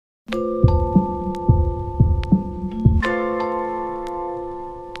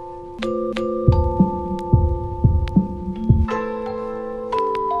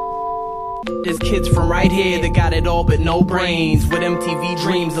There's kids from right here that got it all but no brains, with MTV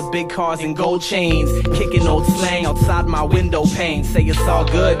dreams of big cars and gold chains, kicking old slang outside my window pane. Say it's all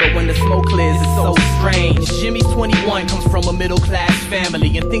good, but when the smoke clears it's so strange. Jimmy's 21, comes from a middle class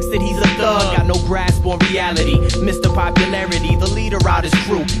family, and thinks that he's a thug, got no grasp on reality. Mr. Popularity, the leader out his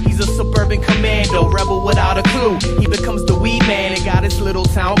crew. He's a suburban commando, rebel without a clue. He becomes the weed man and got his little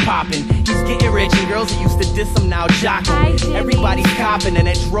town poppin'. He's getting rich and girls that used to diss him now jock him. Everybody's copping and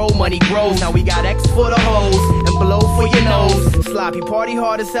that dro money grows. Now we got X for the hoes and blow for your nose. Sloppy party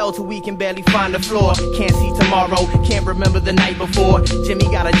hard as hell till we can barely find the floor. Can't see tomorrow, can't remember the night before. Jimmy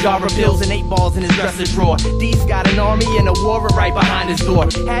got a jar of pills and 8 balls in his dresser drawer. D's got an army and a war right behind his door.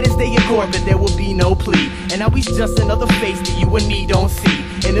 Had his day in court but there will be no plea. And now he's just another face that you and me don't see.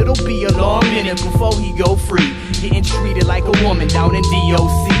 And it'll be a long minute before he go free, getting treated like a woman down in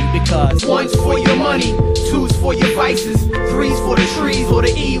DOC. Because 1's for your money, 2's for your vices, 3's for the trees or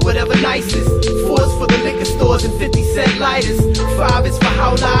the E, whatever nicest, 4's for the liquor stores and 50-cent lighters, 5 is for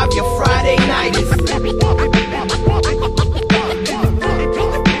how live your Friday night is.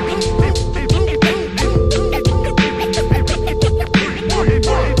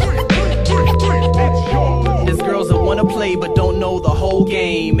 Play but don't know the whole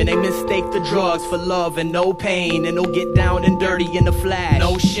game, and they mistake the drugs for love and no pain, and they'll get down and dirty in the flash,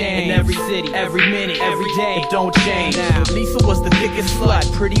 no shame, in every city, every minute, every day. It don't change. Now Lisa was the thickest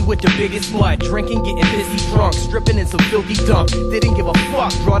slut, pretty with the biggest butt, drinking, getting busy drunk, stripping in some filthy dump, didn't give a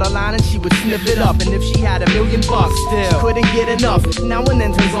fuck, draw the line and she would snip it up. And if she had $1 million bucks, still couldn't get enough. Now and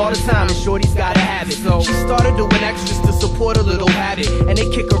then turns all the time, and shorty's gotta have it, so she started doing extras to support a little habit, and they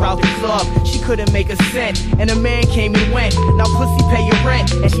kick her out the club. She couldn't make a cent, and a man came and went. Now pussy pay your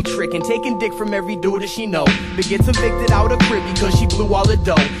rent, and she tricking, taking dick from every dude that she know, but gets evicted out her crib because she blew all the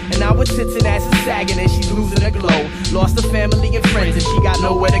dough. And now her tits and ass is sagging and she's losing her glow. Lost her family and friends and she got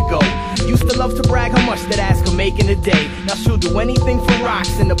nowhere to go. Used to love to brag how much that ass could make in a day. Now she'll do anything for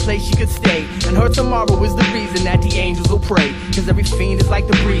rocks in the place she could stay. And her tomorrow is the reason that the angels will pray, cause every fiend is like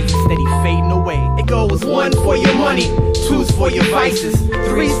the breeze, steady fading away. It goes 1 for your money, 2's for your vices,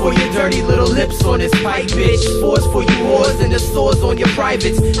 3's for your dirty little lips on this pipe, bitch, 4's for you whores and the sores on your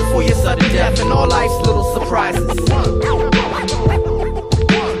privates, for your sudden death and all life's little surprises.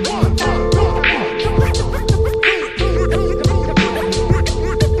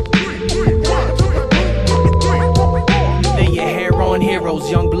 Heroes,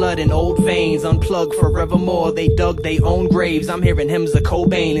 young blood and old veins, unplugged forevermore. They dug their own graves. I'm hearing hymns of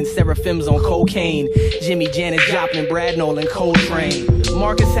Cobain and seraphims on cocaine. Jimmy, Janis Joplin, Brad Nolan, Coltrane.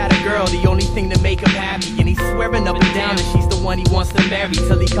 Marcus had a girl, the only thing to make him happy, and he's swearing up and down that she's the one he wants to marry,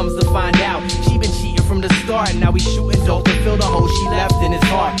 till he comes to find out she been cheating from the start. And now he's shooting dope to fill the hole she left in his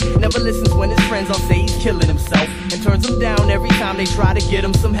heart. Never listens when his friends all say he's killing himself, and turns them down every time they try to get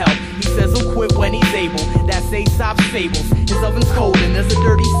him some help. He says he'll quit when he's able. That's Aesop's fables. His oven's cold and there's a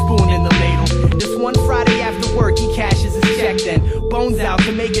dirty spoon in the ladle. This one Friday after work he cashes his check, then bones out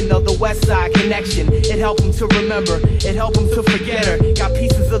to make another West Side connection. It helped him to remember, it helped him to forget her. Got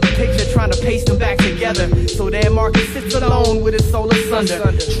pieces of the picture trying to paste them back together. So there Marcus sits alone with his soul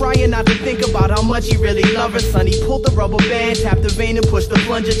asunder, trying not to think about how much he really loved her. Son, he pulled the rubber band, tapped the vein and pushed the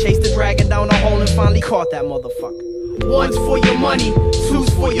plunger, chased the dragon down the hole and finally caught that motherfucker. 1's for your money, 2's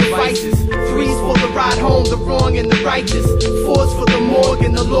for your vices, 3's for the ride home, the wrong and the righteous, 4's for the morgue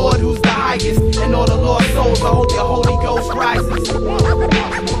and the Lord who's the highest, and all the lost souls, I hope your Holy Ghost rises.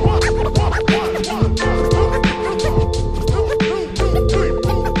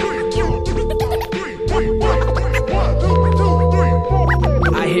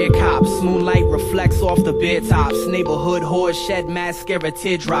 Moonlight reflects off the beer tops. Neighborhood whores shed mascara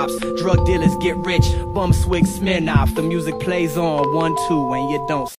teardrops. Drug dealers get rich, bum swig Smirnoff. The music plays on 1, 2 and you don't